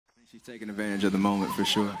She's taking advantage of the moment for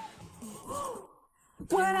sure.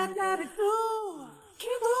 What I gotta do?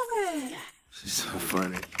 Keep moving. She's so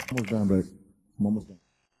funny. Almost done, babe. I'm almost done.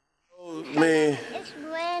 Oh, man. It's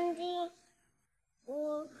Randy.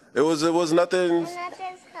 It was nothing.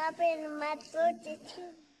 Nothing's happened in my throat.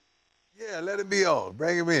 Yeah, let it be on.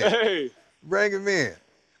 Bring him in. Hey. Bring him in.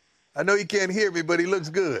 I know you can't hear me, but he looks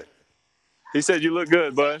good. He said you look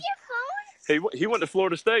good, bud. Your phone? He went to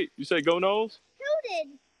Florida State. You say go Noles? Who did?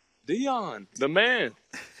 Dion, the man.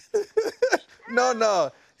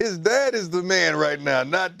 No. His dad is the man right now,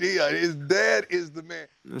 not Dion. His dad is the man.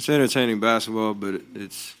 It's entertaining basketball, but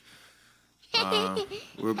it's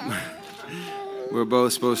we're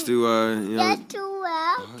both supposed to That's too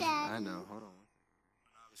well, Dad. I know. Hold on.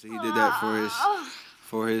 Obviously, he did that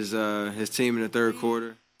for his team in the third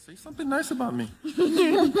quarter. Say something nice about me.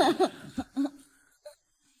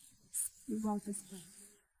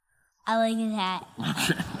 I like his hat.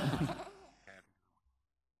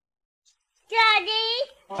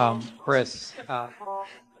 Daddy. Chris,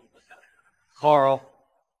 Carl.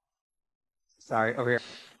 Sorry, over here.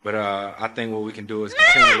 But I think what we can do is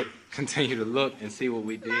continue to look and see what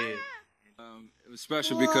we did. It was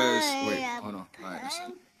special because wait, hold on. All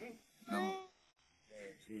right, no.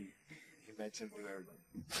 You mentioned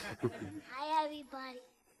Hi, everybody.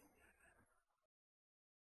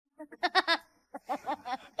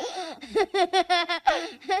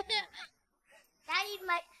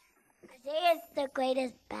 Daddy is the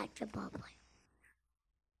greatest basketball player.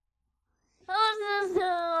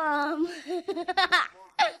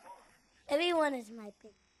 Everyone is my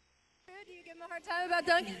pick. Do you give him a hard time about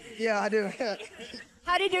dunking? Yeah, I do.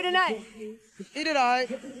 How'd he do tonight? He did all right.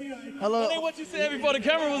 Hello. That ain't what you said before the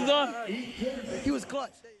camera was on. He was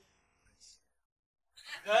clutch.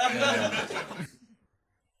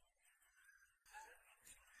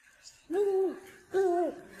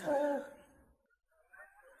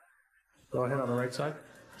 Go ahead on the right side.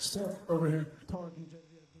 Steph, over here. Taller than JJ.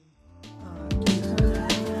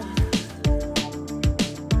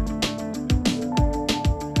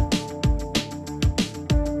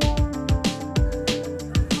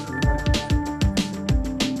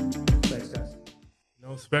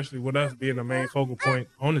 Especially with us being the main focal point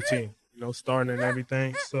on the team, starting and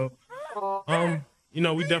everything. So,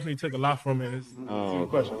 we definitely took a lot from it. It's a good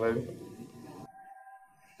question, lady.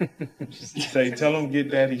 Say, tell him get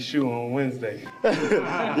daddy's shoe on Wednesday.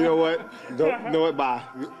 You know what? Don't know it. Bye.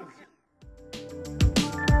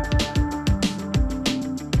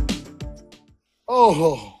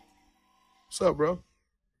 Oh, what's up, bro?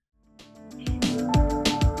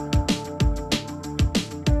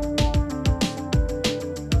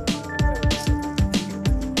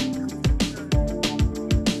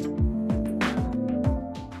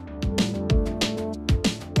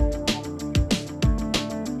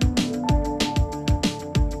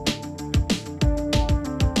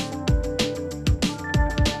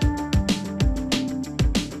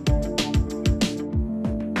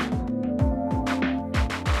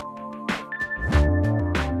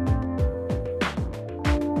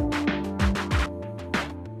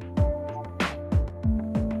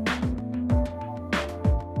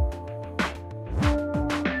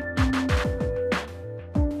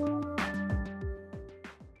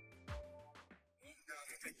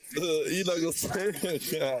 You're not gonna say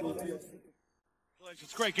it.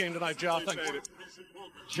 It's a great game tonight, John. Thank you.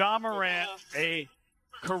 John Morant, a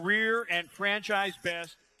career and franchise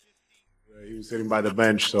best. He was sitting by the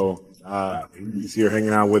bench, so he's here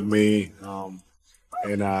hanging out with me.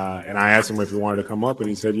 And I asked him if he wanted to come up, and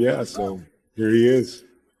he said yeah. So here he is.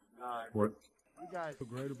 What? You guys feel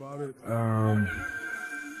great about it.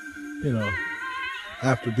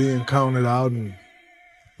 After being counted out and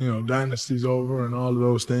dynasty's over and all of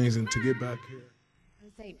those things, and to get back here.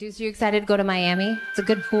 Deuce, you excited to go to Miami? It's a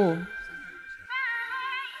good pool.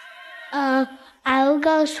 I will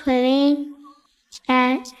go swimming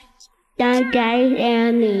at Daddy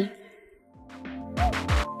and me.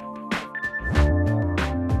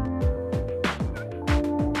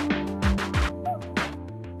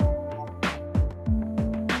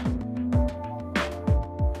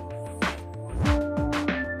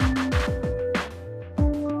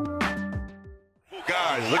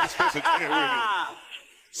 Guys, look at Spencer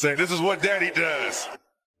saying this is what daddy does.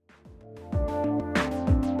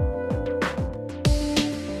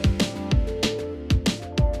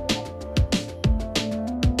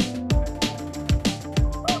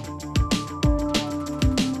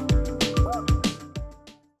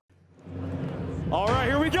 All right,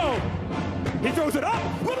 here we go. He throws it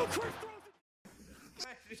up. Little Chris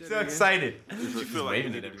throws it. So excited. You feel like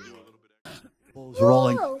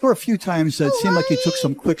rolling. There were a few times that it seemed like he took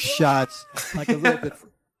some quick shots, like a little bit.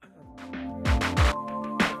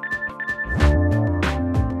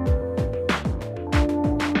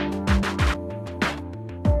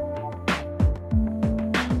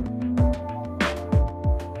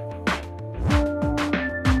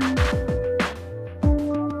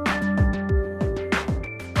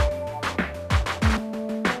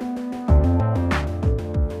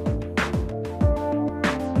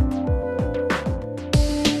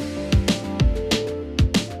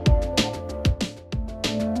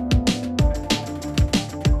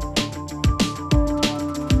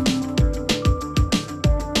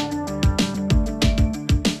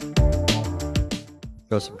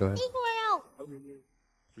 Joseph, go ahead.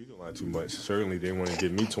 Free throw line too much. Certainly, they want to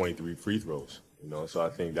give me 23 free throws. You know, so I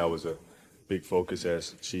think that was a big focus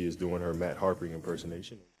as she is doing her Matt Harpering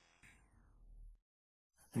impersonation.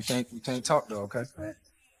 You can't talk though, okay? Put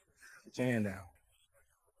your hand down.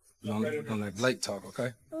 Don't let Blake talk,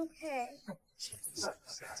 okay? Okay.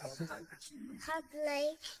 Hi,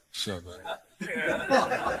 Blake. Sure, buddy.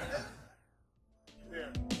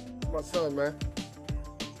 My son, man.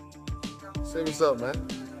 Say what's up, man.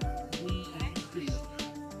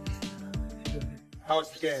 How was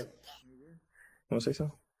the game? Want to say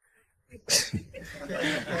something?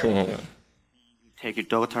 Come on, man. Take your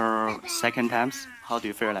daughter second times. How do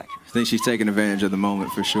you feel like? I think she's taking advantage of the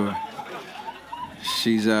moment for sure.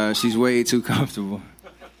 She's way too comfortable.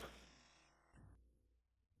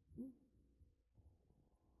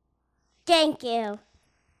 Thank you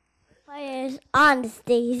for your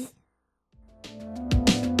honesties.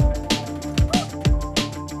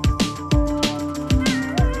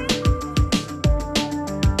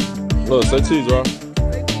 Look, say cheese, Rob.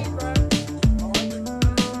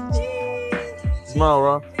 Smile,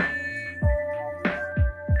 Rob.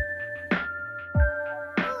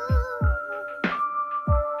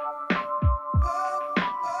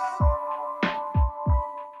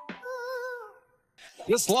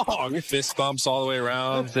 This long. Fist bumps all the way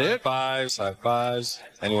around. That's it. High fives.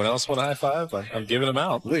 Anyone else want a high five? I'm giving them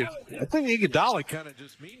out. I think Iguodala kind of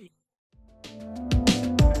just mean.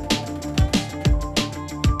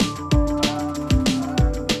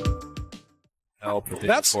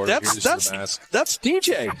 That's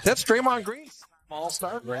DJ. That's Draymond Green. Small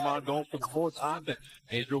start. Draymond going for the fourth time.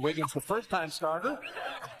 Andrew Wiggins, the first-time starter.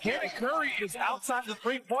 Kenny Curry is outside the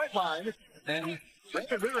three-point line, and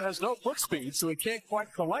Raymond River has no foot speed, so he can't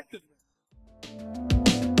quite collect it.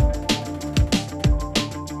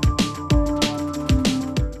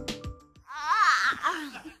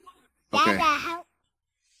 Okay.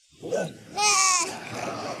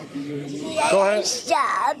 Go ahead.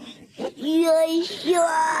 Stop. You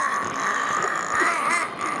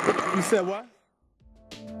said what?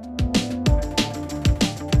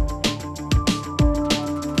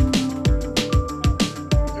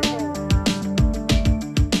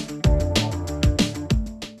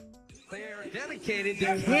 They're dedicated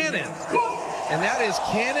to Cannon, and that is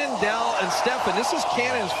Cannon, Dell, and Steph. And this is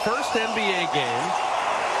Cannon's first NBA game,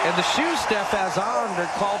 and the shoes Steph has on, they're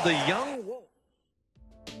called the Young Wolf.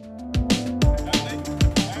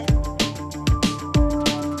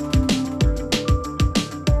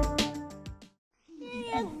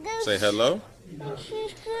 Say hello.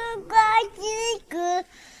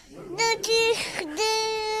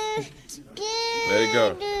 There you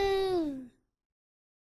go.